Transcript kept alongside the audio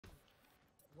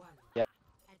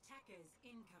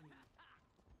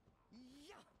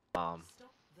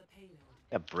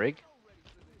Yeah, Brig.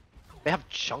 They have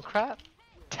Junkrat.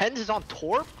 Tens is on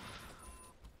Torp.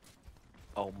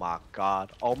 Oh my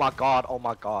god. Oh my god. Oh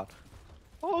my god.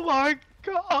 Oh my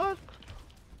god.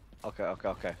 Okay, okay,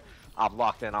 okay. I'm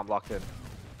locked in. I'm locked in.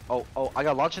 Oh, oh, I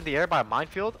got launched in the air by a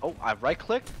minefield. Oh, I right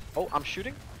clicked. Oh, I'm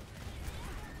shooting.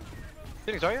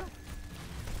 Shooting Zarya.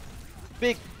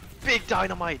 Big, big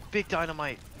dynamite. Big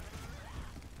dynamite.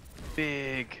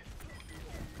 Big.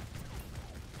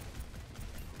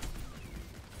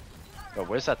 Yo,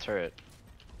 where's that turret?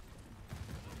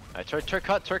 Alright, turret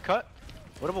cut, turret cut.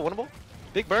 Winnable, winnable.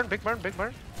 Big burn, big burn, big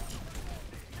burn.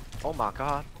 Oh my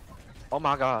god. Oh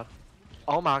my god.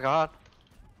 Oh my god.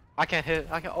 I can't hit.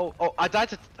 I can't. Oh, oh, I died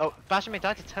to. Oh, Bastion Main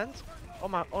died to 10s? Oh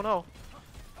my. Oh no.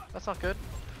 That's not good.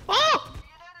 Oh!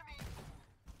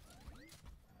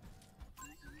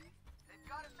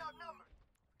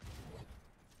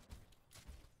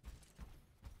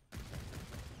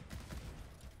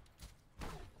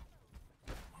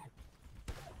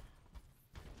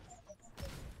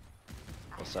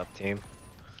 What's up, team?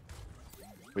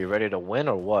 We ready to win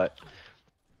or what?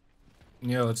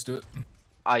 Yeah, let's do it.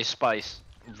 Ice Spice.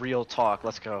 Real talk.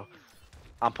 Let's go.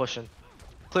 I'm pushing.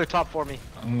 Clear top for me.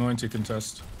 I'm going to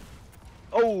contest.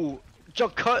 Oh!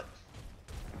 Jump cut!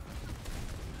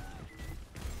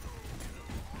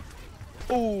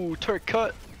 Oh! Turret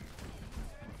cut!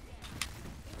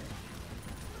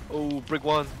 Oh, Brig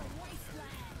one.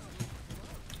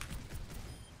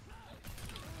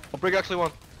 Oh, Brig actually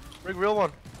won. Brig real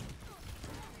one.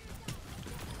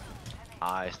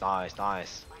 Nice, nice,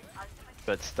 nice.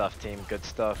 Good stuff, team. Good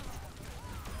stuff.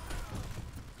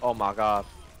 Oh my god.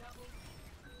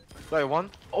 Wait,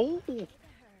 one? Oh!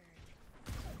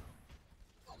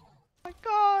 My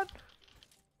god!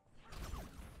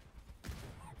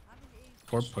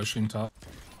 Or pushing top.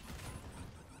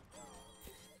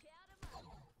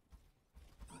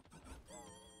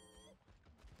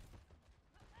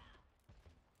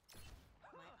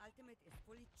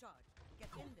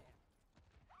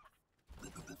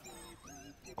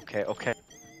 Okay, okay.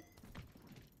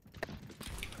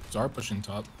 Zar pushing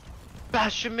top.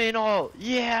 Bastionmain all!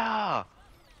 Yeah!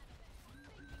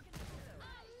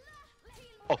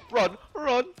 Oh, run!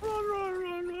 Run! Run, run,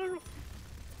 run, run!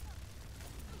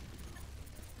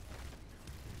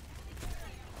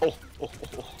 Oh, oh, oh,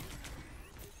 oh.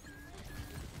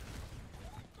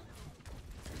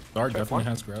 Zar definitely one?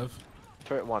 has grav.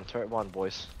 Turret one,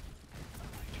 boys.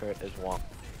 Turret is one.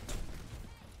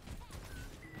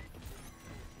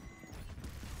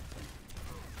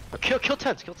 Oh, kill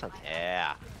 10s, kill 10s.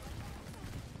 Yeah.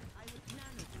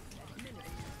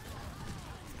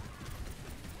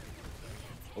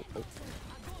 Oh, oh.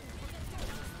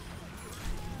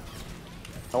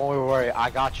 Don't worry, I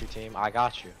got you, team. I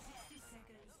got you.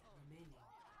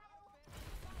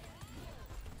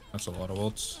 That's a lot of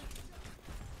ults.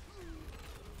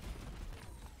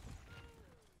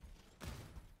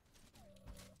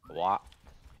 What?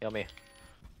 Heal me.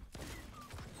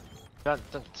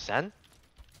 Zen?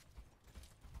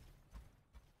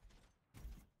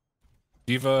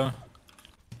 Diva.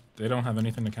 They don't have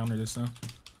anything to counter this now.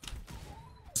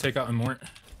 Let's take out Immort.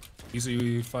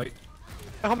 Easy fight.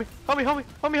 Help me! Help me! Help me!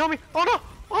 Help me! Help me! Oh no!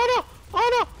 Oh no!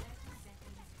 Oh no!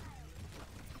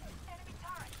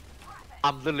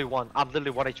 I'm literally one. I'm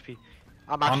literally 1 HP.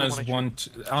 I'm actually Ana's 1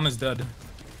 HP. Ana's dead.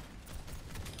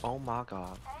 Oh my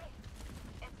god.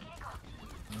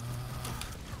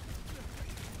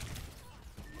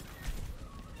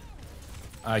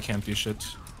 I can't do shit.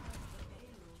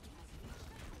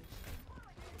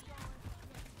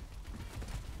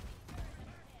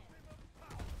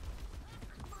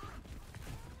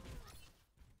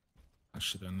 I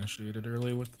should have initiated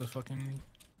early with the fucking...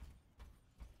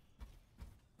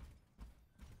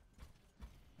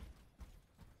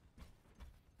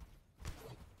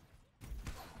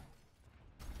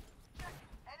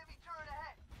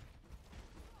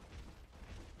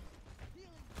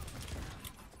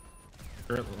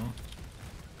 Turret low.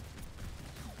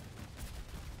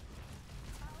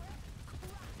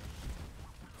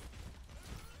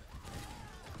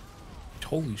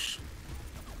 Holy sh...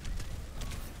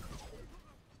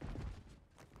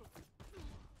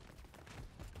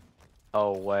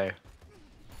 Oh way.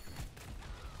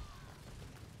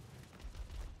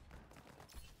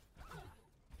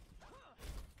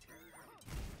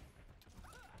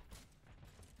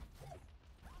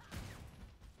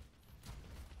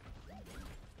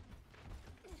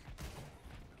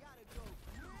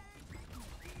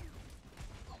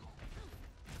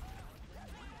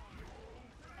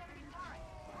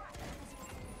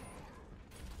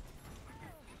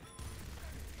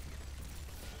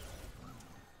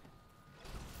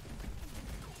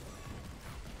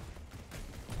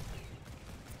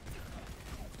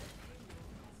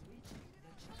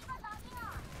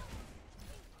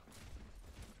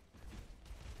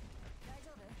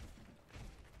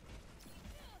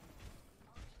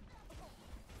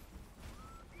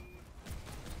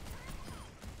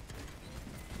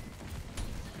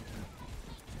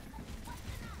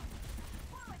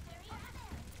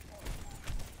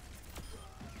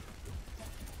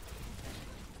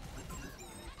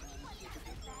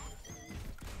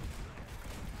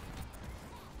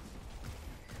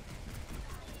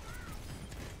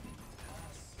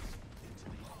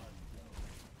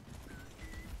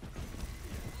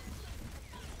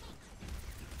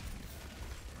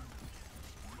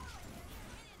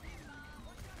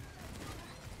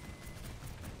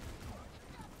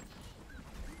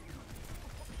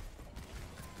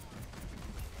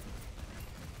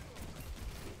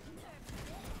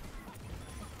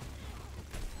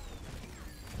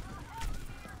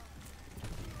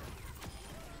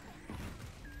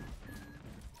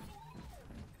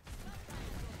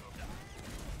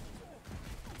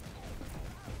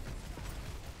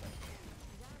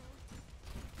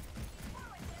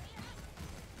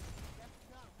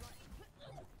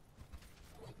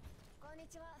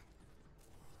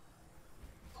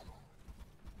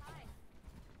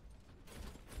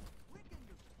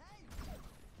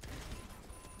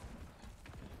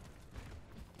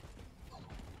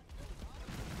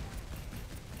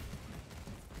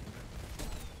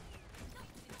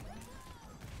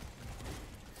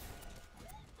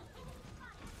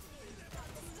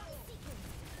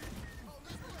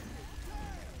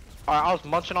 Alright, I was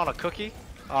munching on a cookie.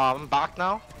 I'm back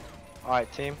now.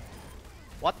 Alright, team.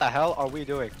 What the hell are we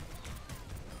doing?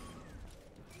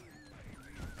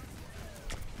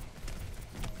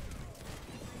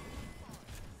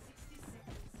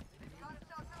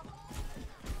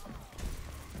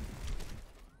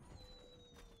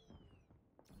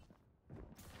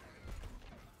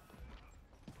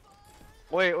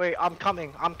 Wait, I'm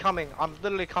coming. I'm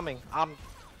literally coming. Alright,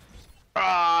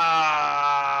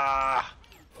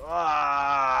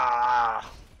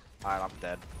 I'm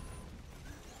dead.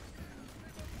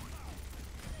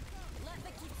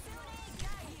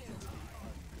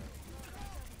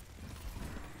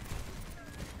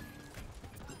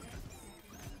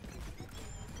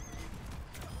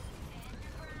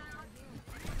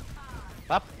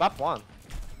 Bap one.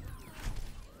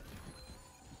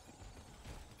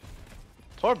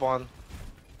 Torb one.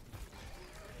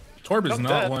 Torb is I'm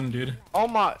not dead. one, dude. Oh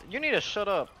my, you need to shut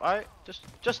up, alright?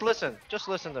 Just listen. Just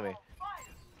listen to me.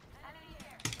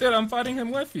 Dude, I'm fighting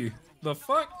him with you. The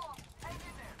fuck?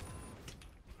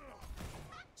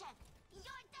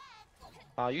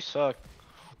 Aw, you suck.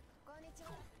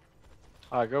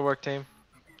 Alright, good work, team.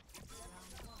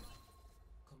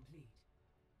 Complete.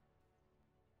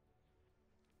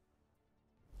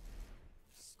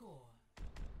 Score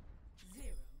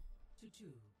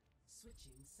 0-2.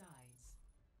 Switching sides.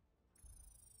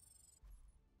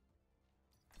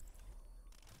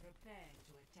 Prepare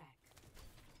to attack.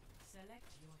 Select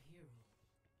your hero.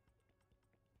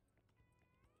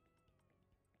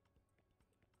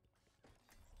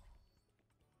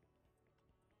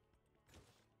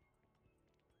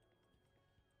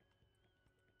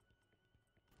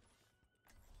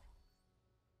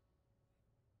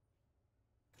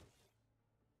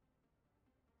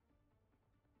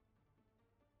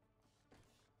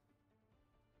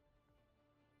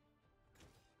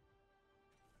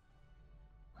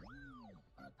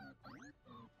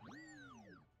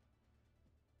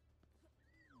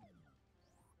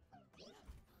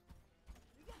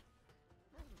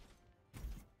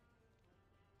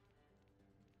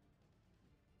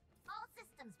 All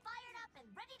systems fired up and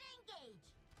ready to engage.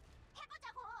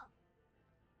 해보자고.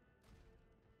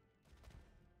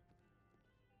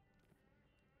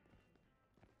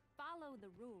 Follow the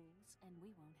rules and we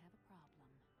won't have a problem.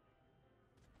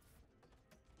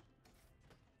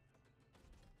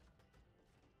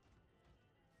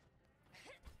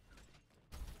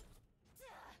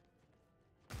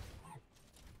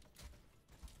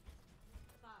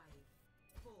 Five,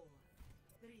 four,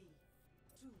 three,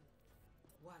 two,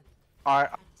 one. Alright,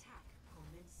 Attack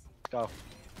commencing. let's go.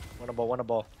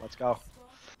 Winnable. Let's go. Stop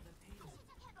the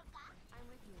pain. I'm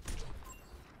with you.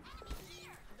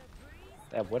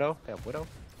 They have Widow?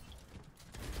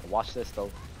 Watch this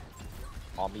though.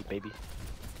 On me, baby.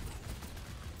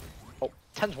 Oh,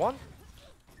 10's one?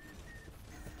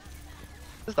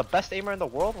 This is the best aimer in the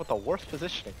world with the worst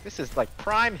positioning. This is like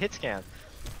prime hit scan.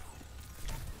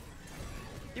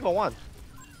 Even one.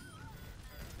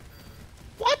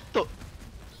 What the?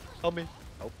 Help me.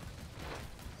 Nope.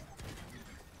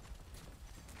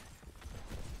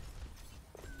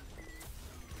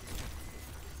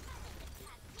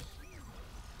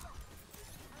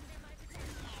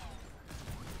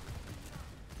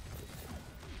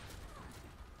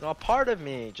 No, a part of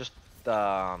me just is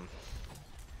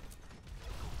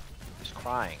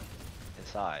crying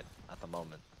inside at the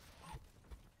moment.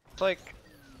 It's like,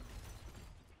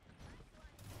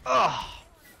 ugh.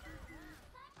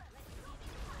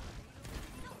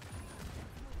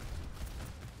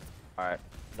 All right,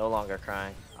 no longer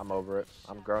crying. I'm over it.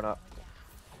 I'm grown up.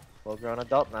 Full grown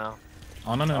adult now.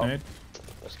 Oh no, Oh. nade.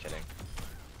 Just kidding.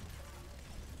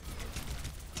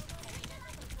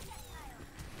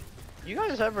 You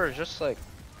guys ever just like,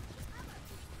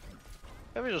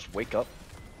 ever just wake up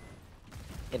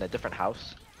in a different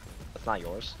house that's not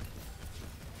yours?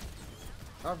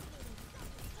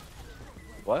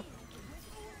 What?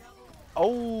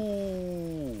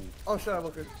 Oh. Oh, shut up,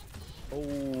 okay.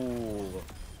 Oh.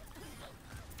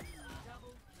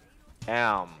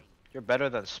 Damn. You're better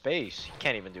than space. You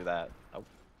can't even do that. Oh.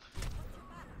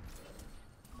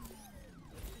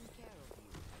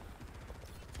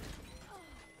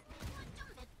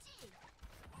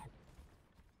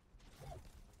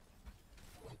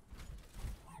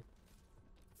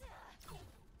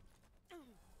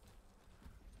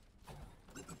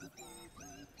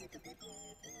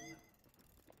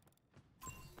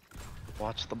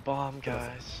 Watch the bomb,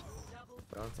 guys.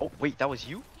 Bounce. Oh wait, that was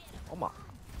you? Oh my.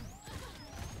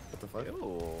 What the fuck?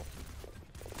 Ew.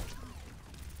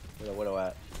 Where the Widow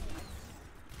at?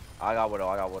 I got Widow.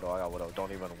 I got Widow. I got Widow.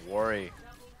 Don't even worry.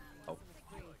 Oh.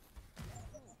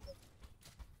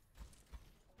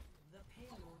 The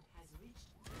payload has reached.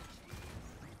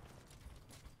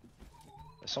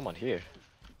 There's someone here.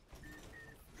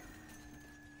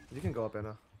 You can go up,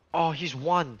 Anna. Oh, he's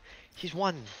one. He's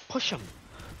one. Push him.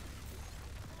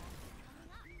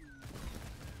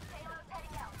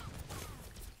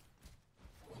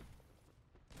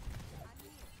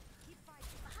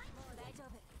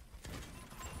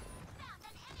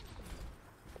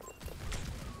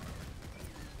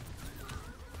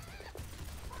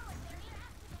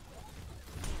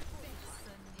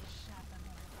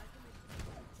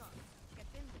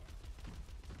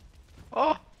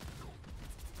 Oh.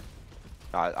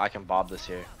 I can bob this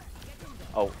here.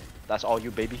 Oh, that's all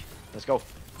you, baby. Let's go.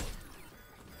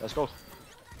 Let's go.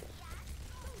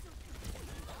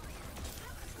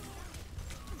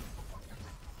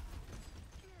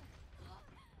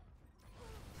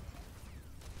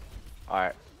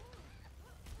 Alright.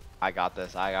 I got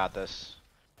this. I got this.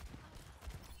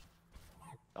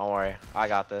 Don't worry. I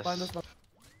got this. Find this one.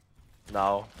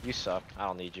 No, you suck. I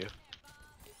don't need you.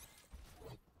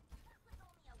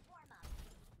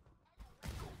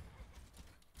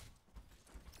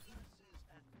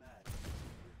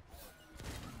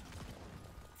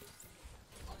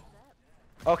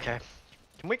 Okay.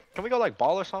 Can we go like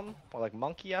ball or something? Or like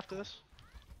monkey after this?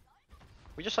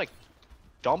 We just like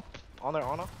dump on their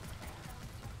honor?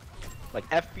 Like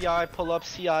FBI pull up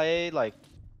CIA like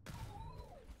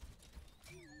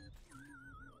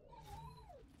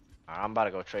Alright, I'm about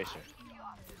to go Tracer.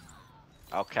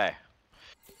 Okay.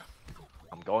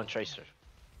 I'm going Tracer.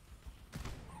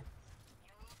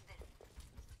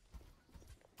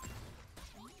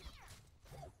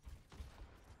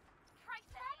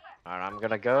 Alright, I'm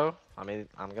gonna go. I'm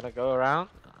gonna go around.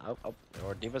 Oh,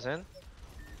 or D.Va's in.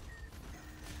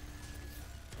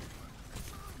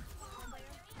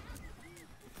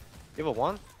 D.Va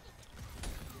one.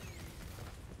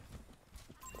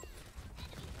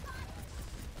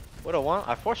 What a one?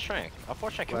 I force strength. I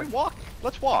force strength. Can we walk?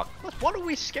 Let's walk. What are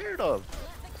we scared of?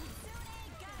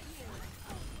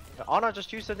 Ana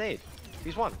just used a nade.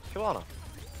 He's one. Kill Ana.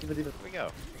 D.Va. Here we go.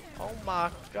 Oh my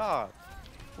god.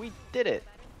 We did it.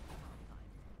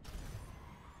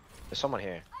 There's someone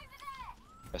here.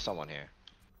 There's someone here.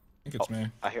 I think it's me.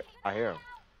 I hear him.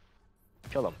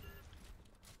 Kill him.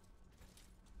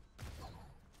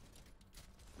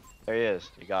 There he is.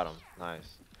 You got him.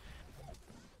 Nice.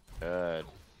 Good.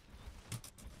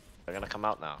 They're gonna come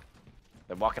out now.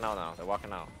 They're walking out now. They're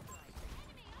walking out.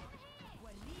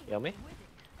 You hear me?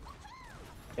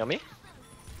 You hear me?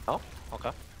 Oh,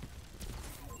 okay.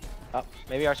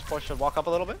 Maybe our support should walk up a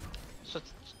little bit. Just a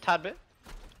tad bit.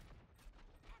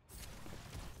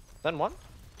 Then one.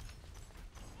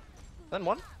 Then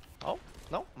one. Oh,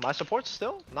 no. My support's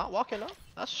still not walking up.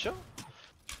 That's sure.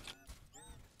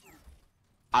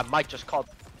 I might just call...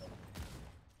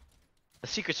 The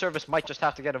Secret Service might just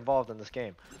have to get involved in this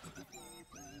game.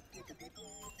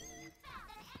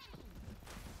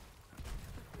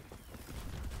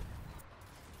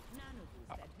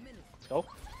 Let's go.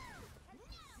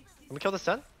 Can we kill the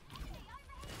Zen?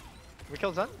 Can we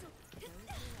kill Zen?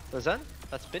 The Zen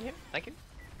that's been here? Thank you.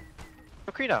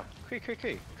 McCree now.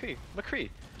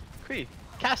 McCree.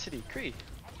 Cassidy. Cree.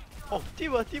 Oh,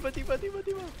 D.Va.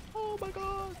 Oh my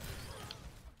god.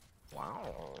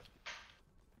 Wow.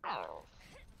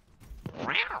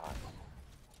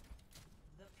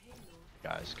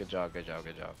 Guys, good job.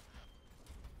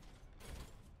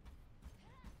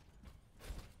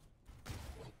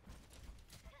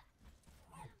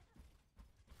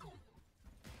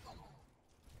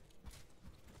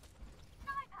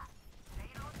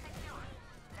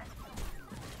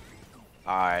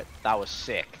 Alright, that was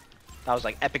sick. That was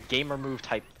like epic gamer move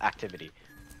type activity.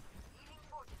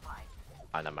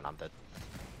 I know, man, I'm dead.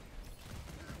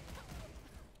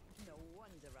 No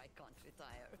wonder I can't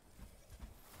retire.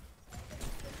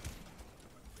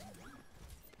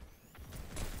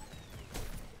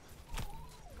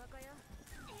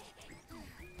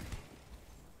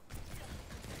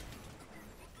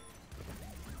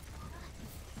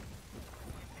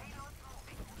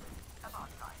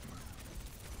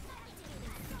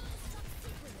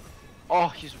 Oh,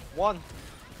 he's one.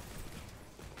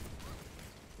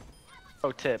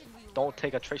 Pro tip, don't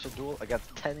take a Tracer duel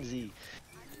against 10Z.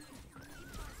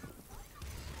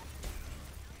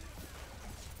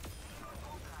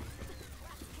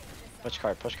 Push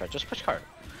card, just push card.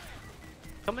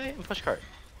 Come in and push card.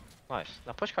 Nice,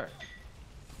 now push card.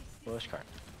 Bush card.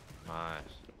 Nice.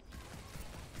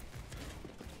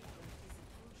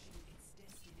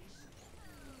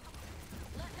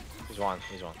 He's one.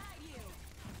 He's one.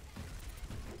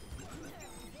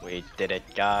 We did it,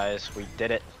 guys. We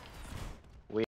did it.